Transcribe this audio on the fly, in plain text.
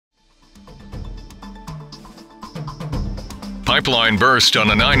Pipeline burst on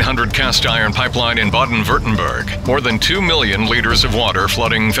a 900 cast iron pipeline in Baden-Württemberg. More than 2 million liters of water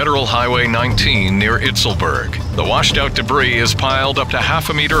flooding Federal Highway 19 near Itzelburg. The washed out debris is piled up to half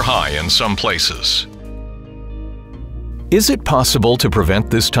a meter high in some places. Is it possible to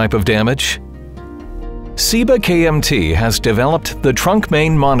prevent this type of damage? SebaKMT has developed the trunk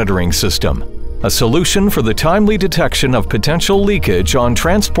main monitoring system, a solution for the timely detection of potential leakage on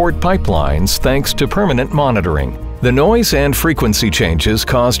transport pipelines thanks to permanent monitoring. The noise and frequency changes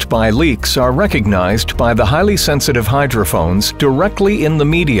caused by leaks are recognized by the highly sensitive hydrophones directly in the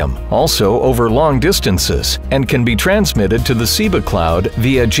medium, also over long distances, and can be transmitted to the SebaCloud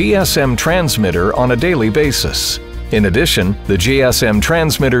via GSM transmitter on a daily basis. In addition, the GSM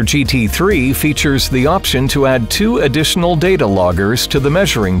transmitter GT3 features the option to add 2 additional data loggers to the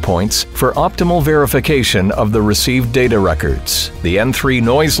measuring points for optimal verification of the received data records. The N3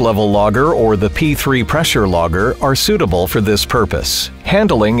 noise level logger or the P3 pressure logger are suitable for this purpose.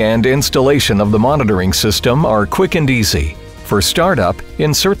 Handling and installation of the monitoring system are quick and easy. For startup,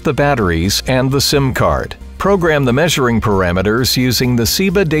 insert the batteries and the SIM card. Program the measuring parameters using the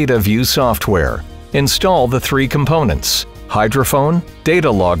Seba Data View software. Install the 3 components, hydrophone,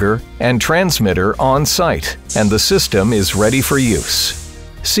 data logger, and transmitter on site, and the system is ready for use.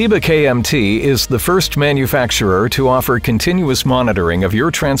 SebaKMT is the first manufacturer to offer continuous monitoring of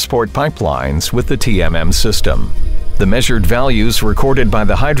your transport pipelines with the TMM system. The measured values recorded by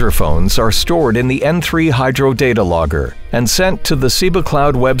the hydrophones are stored in the N3 Hydro Data Logger and sent to the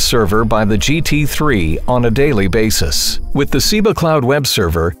SebaCloud web server by the GT3 on a daily basis. With the SebaCloud web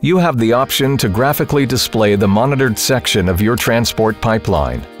server, you have the option to graphically display the monitored section of your transport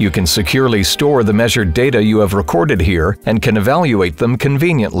pipeline. You can securely store the measured data you have recorded here and can evaluate them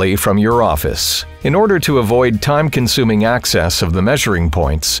conveniently from your office. In order to avoid time-consuming access of the measuring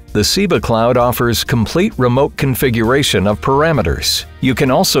points, the SebaCloud offers complete remote configuration of parameters. You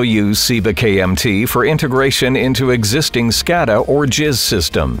can also use SebaKMT for integration into existing SCADA or GIS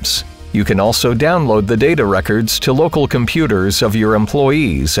systems. You can also download the data records to local computers of your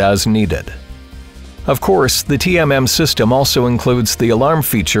employees as needed. Of course, the TMM system also includes the alarm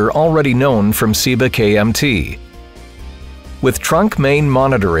feature already known from SebaKMT. With trunk main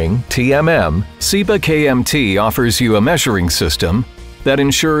monitoring, TMM, SebaKMT offers you a measuring system that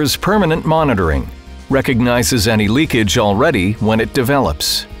ensures permanent monitoring, recognizes any leakage already when it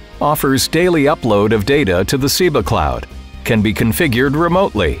develops, offers daily upload of data to the SebaCloud, can be configured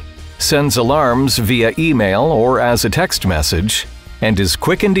remotely, sends alarms via email or as a text message, and is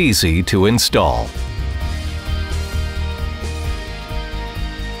quick and easy to install.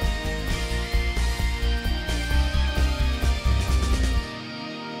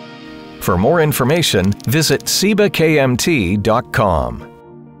 For more information, visit SebaKMT.com.